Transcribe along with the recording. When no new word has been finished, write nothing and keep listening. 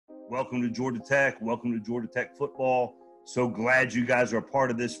Welcome to Georgia Tech. Welcome to Georgia Tech football. So glad you guys are a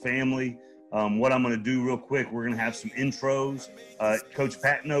part of this family. What I'm going to do real quick, we're going to have some intros. Coach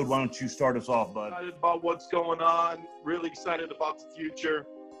Patnode, why don't you start us off, bud? Excited about what's going on. Really excited about the future.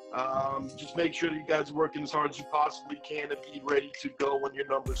 Just make sure that you guys are working as hard as you possibly can to be ready to go when your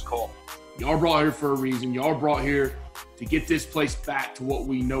number's called. Y'all brought here for a reason. Y'all brought here to get this place back to what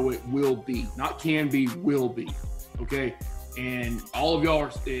we know it will be. Not can be, will be. Okay? And all of y'all are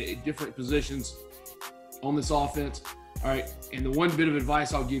at different positions on this offense. All right. And the one bit of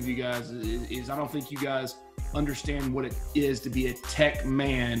advice I'll give you guys is I don't think you guys understand what it is to be a Tech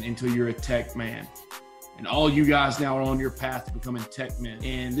man until you're a Tech man. And all you guys now are on your path to becoming Tech men.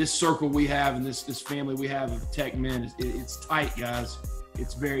 And this circle we have and this family we have of Tech men, it's tight, guys.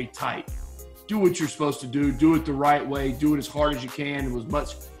 It's very tight. Do what you're supposed to do. Do it the right way. Do it as hard as you can with as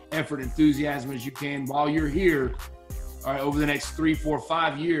much effort and enthusiasm as you can while you're here. All right, over the next 3, 4,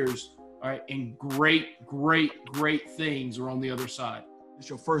 5 years, all right, and great things are on the other side. It's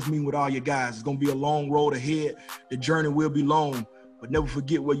your first meeting with all your guys. It's going to be a long road ahead. The journey will be long, but never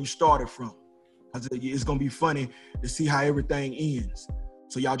forget where you started from. It's going to be funny to see how everything ends.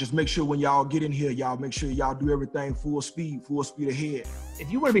 So y'all just make sure when y'all get in here, y'all make sure y'all do everything full speed ahead.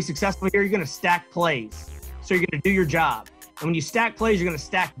 If you want to be successful here, you're going to stack plays. So you're going to do your job. And when you stack plays, you're going to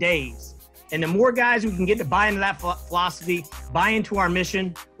stack days. And the more guys we can get to buy into that philosophy, buy into our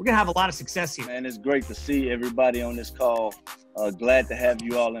mission, we're going to have a lot of success here. Man, it's great to see everybody on this call. Glad to have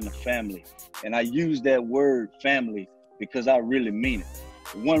you all in the family. And I use that word family because I really mean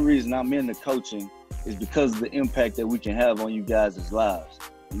it. One reason I'm in the coaching is because of the impact that we can have on you guys' lives.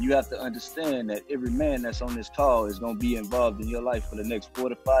 And you have to understand that every man that's on this call is going to be involved in your life for the next 4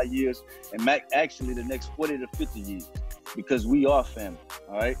 to 5 years and actually the next 40 to 50 years because we are family,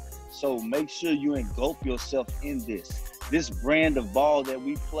 all right? So make sure you engulf yourself in this brand of ball that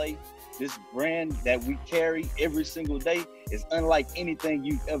we play, this brand that we carry every single day is unlike anything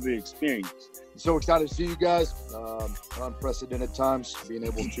you've ever experienced. So excited to see you guys. Unprecedented times, being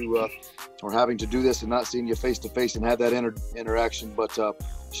able to or having to do this and not seeing you face to face and have that interaction. But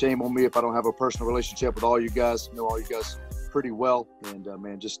shame on me if I don't have a personal relationship with all you guys. Know all you guys pretty well, and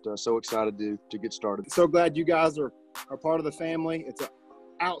man, just so excited to get started. So glad you guys are part of the family. It's an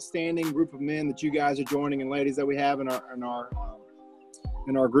outstanding group of men that you guys are joining and ladies that we have in our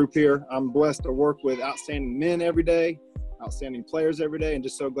group here. I'm blessed to work with outstanding men every day, outstanding players every day, and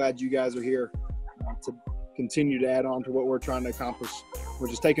just so glad you guys are here to continue to add on to what we're trying to accomplish. We're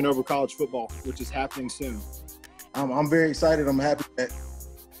just taking over college football, which is happening soon. I'm very excited. I'm happy that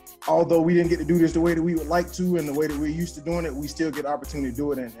although we didn't get to do this the way that we would like to and the way that we're used to doing it, we still get the opportunity to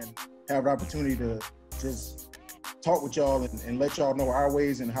do it and have the opportunity to just talk with y'all and let y'all know our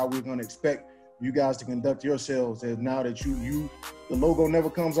ways and how we're going to expect you guys to conduct yourselves. And now that the logo never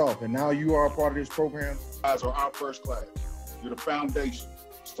comes off, and now you are a part of this program. You guys are our first class. You're the foundation.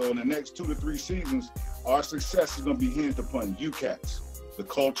 So in the next 2 to 3 seasons, our success is going to be hinged upon you cats. The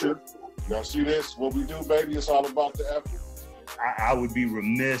culture. Y'all see this? What we do, baby, it's all about the effort. I would be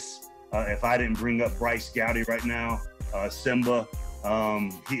remiss if I didn't bring up Bryce Gowdy right now. Simba,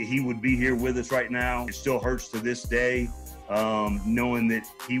 he would be here with us right now. It still hurts to this day knowing that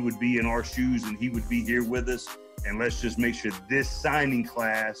he would be in our shoes and he would be here with us. And let's just make sure this signing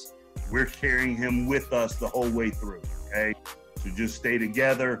class, we're carrying him with us the whole way through, okay? So just stay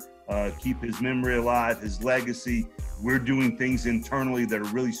together, keep his memory alive, his legacy. We're doing things internally that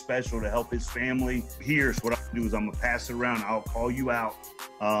are really special to help his family. Here, so what I'm gonna do is I'm gonna pass it around. I'll call you out.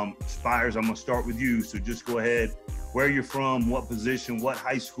 Spires, I'm gonna start with you. So just go ahead, where you're from, what position, what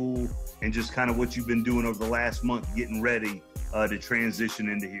high school, and just kind of what you've been doing over the last month getting ready to transition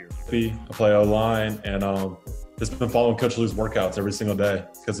into here. I play O-line, and just been following Coach Lou's workouts every single day.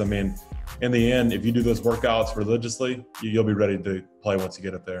 Because, I mean, in the end, if you do those workouts religiously, you'll be ready to play once you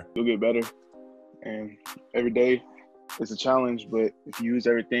get up there. You'll get better. And every day it's a challenge, but if you use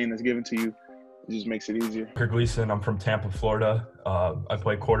everything that's given to you, it just makes it easier. Kirk Gleason, I'm from Tampa, Florida. I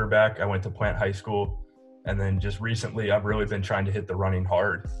play quarterback. I went to Plant High School. And then just recently, I've really been trying to hit the running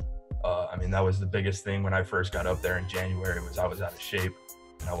hard. I mean, that was the biggest thing when I first got up there in January was I was out of shape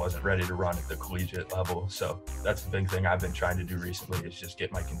and I wasn't ready to run at the collegiate level. So that's the big thing I've been trying to do recently is just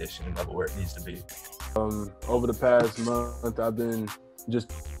get my conditioning level where it needs to be. Over the past month, I've been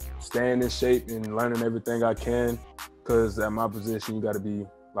just staying in shape and learning everything I can because at my position, you got to be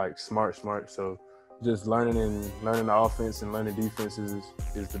like smart. So just learning the offense and learning defense is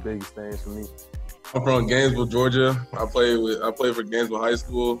the biggest thing for me. I'm from Gainesville, Georgia. I play for Gainesville High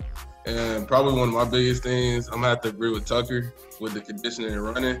School, and probably one of my biggest things, I'm gonna have to agree with Tucker with the conditioning and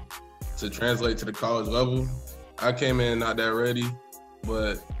running to translate to the college level. I came in not that ready,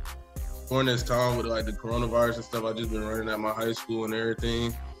 but during this time with like the coronavirus and stuff, I just been running at my high school and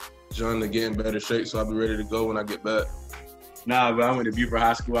everything, trying to get in better shape so I'll be ready to go when I get back. Nah, but I went to Buford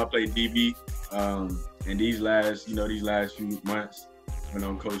High School. I played DB. And these last few months, went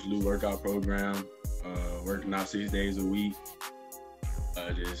on Coach Lou workout program, working out 6 days a week,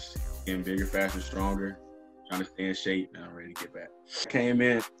 just getting bigger, faster, stronger, trying to stay in shape, and I'm ready to get back. Came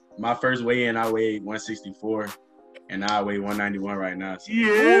in, my first weigh-in, I weighed 164, and now I weigh 191 right now. So.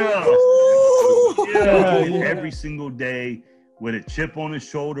 Yeah. Every single day with a chip on his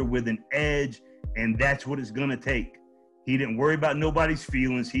shoulder, with an edge, and that's what it's gonna take. He didn't worry about nobody's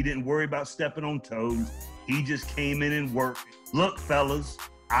feelings. He didn't worry about stepping on toes. He just came in and worked. Look, fellas,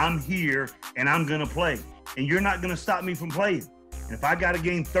 I'm here and I'm gonna play. And you're not gonna stop me from playing. And if I gotta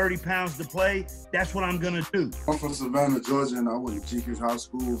gain 30 pounds to play, that's what I'm gonna do. I'm from Savannah, Georgia, and I went to Jenkins High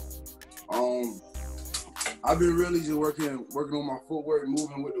School. I've been really just working on my footwork,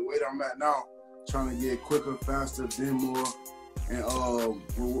 moving with the weight I'm at now, trying to get quicker, faster, bend more. And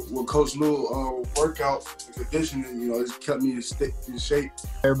with Coach Lou workouts and conditioning, it's kept me in shape.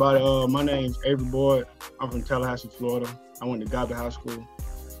 Everybody, my name's Avery Boyd. I'm from Tallahassee, Florida. I went to Goddard High School.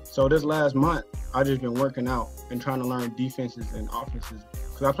 So this last month, I just been working out and trying to learn defenses and offenses.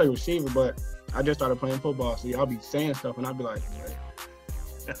 Because I play receiver, but I just started playing football. So y'all be saying stuff, and I'll be like,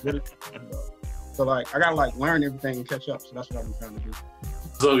 so I gotta learn everything and catch up. So that's what I've been trying to do.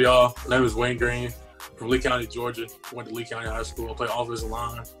 What's up, y'all? My name is Wayne Green. From Lee County, Georgia. Went to Lee County High School. I play offensive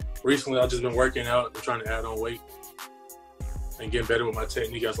line. Recently, I've just been working out and trying to add on weight and getting better with my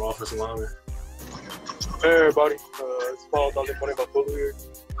technique as an offensive lineman. Hey, everybody. It's Paul Dale here.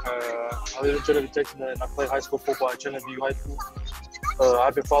 I live in Genevieve, Texas, and I play high school football at Genevieve High School.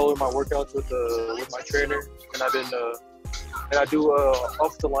 I've been following my workouts with my trainer, and I do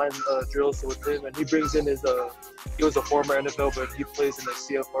off the line drills with him. And he brings in he was a former NFL, but he plays in the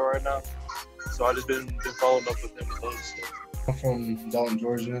CFL right now. So I just been following up with him with those. I'm from Dalton,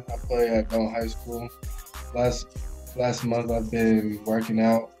 Georgia. I play at Dalton High School. Last month I've been working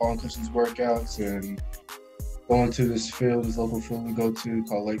out, following Coach's workouts, and going to this local field we go to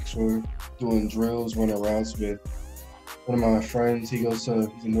called Lakeshore, doing drills, running routes with one of my friends. He's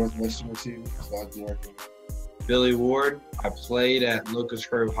a Northwestern receiver, so I've been working. Billy Ward. I played at Locust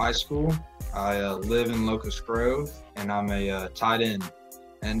Grove High School. I live in Locust Grove, and I'm a tight end.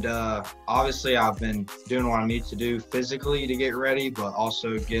 And obviously, I've been doing what I need to do physically to get ready, but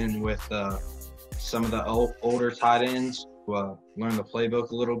also getting with some of the older tight ends to learn the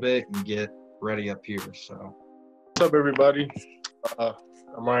playbook a little bit and get ready up here. So, what's up, everybody? I'm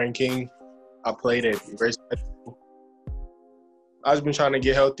Ryan King. I played at Grace High School. I've just been trying to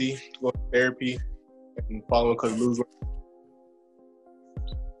get healthy, go to therapy, and following Coach Lou's work.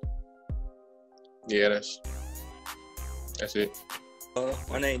 Yeah, that's it.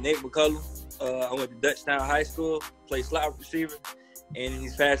 My name is Nate McCullum. I went to Dutchtown High School, played slot receiver. And in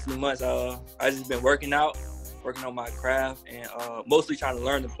these past few months, I just been working out, working on my craft, and mostly trying to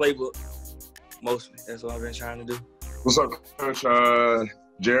learn the playbook. Mostly, that's what I've been trying to do. What's up, Coach?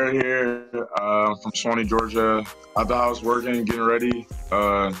 Jared here from Swanee, Georgia. At the house working, getting ready,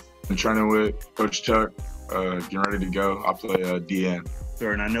 and training with Coach Chuck, getting ready to go. I play DN.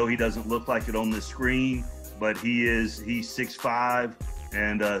 Sir, and I know he doesn't look like it on the screen, but he's 6'5",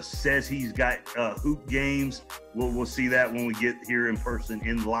 and says he's got hoop games. We'll see that when we get here in person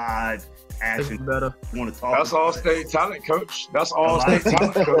in live action. Better. Want to talk? That's all-state talent, Coach. That's all-state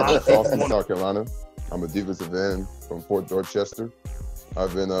talent, Coach. Austin, South Carolina. I'm a defensive end from Fort Dorchester.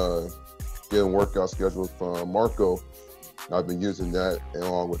 I've been getting workout schedules from Marco. I've been using that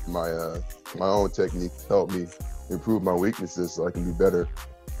along with my own technique to help me improve my weaknesses so I can be better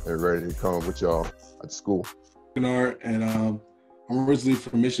and ready to come with y'all at school. And I'm originally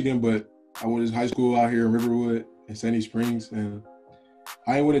from Michigan, but I went to high school out here in Riverwood and Sandy Springs, and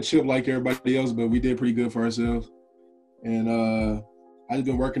I ain't win a chip like everybody else, but we did pretty good for ourselves. And I just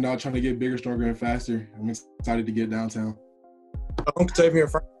been working out, trying to get bigger, stronger, and faster. I'm excited to get downtown. I'm Octavian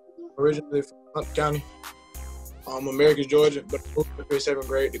Frank, originally from Hunt County. I'm Americus, Georgia, but I moved to 7th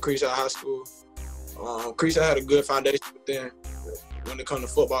grade to Creekside High School. Creekside had a good foundation within when it comes to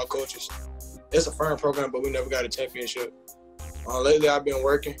football coaches. It's a firm program, but we never got a championship. Lately, I've been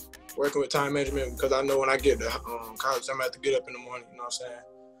working with time management because I know when I get to college, I'm going to have to get up in the morning, you know what I'm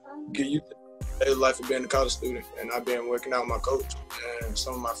saying? Get used to the daily life of being a college student. And I've been working out with my coach and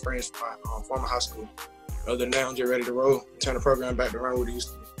some of my friends from my former high school. Other than that, I'm just ready to roll, turn the program back to run what it used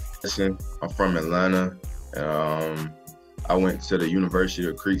to be. Listen, I'm from Atlanta. And, I went to the University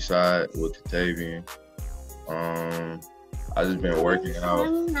of Creekside with Octavian. I just been working out,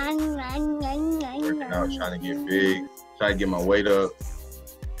 trying to get big, trying to get my weight up,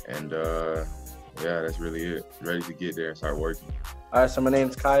 And yeah, that's really it. Ready to get there and start working. All right, so my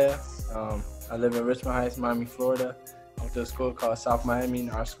name's Kaya. I live in Richmond Heights, Miami, Florida. I went to a school called South Miami.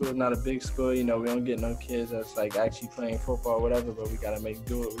 Our school is not a big school. You know, we don't get no kids that's like actually playing football or whatever, but we got to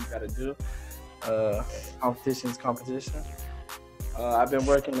do what we got to do. Competition's competition. I've been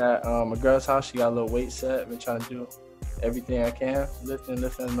working at a girl's house. She got a little weight set. I've been trying to do everything I can, lifting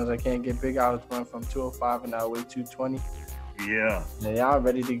as much as I can, get bigger. I was going from 205 and now I weigh 220. Yeah. And y'all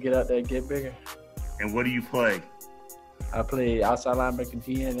ready to get up there and get bigger. And what do you play? I play outside linebacker,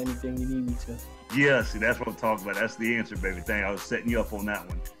 DN, anything you need me to. Yeah, see, that's what I'm talking about. That's the answer, baby. Dang, I was setting you up on that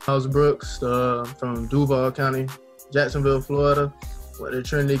one. House Brooks from Duval County, Jacksonville, Florida. Went to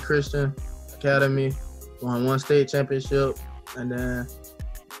Trinity Christian Academy, won 1 state championship. And then,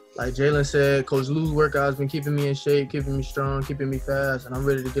 like Jalen said, Coach Lou's workout has been keeping me in shape, keeping me strong, keeping me fast. And I'm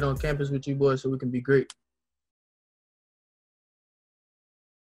ready to get on campus with you boys so we can be great.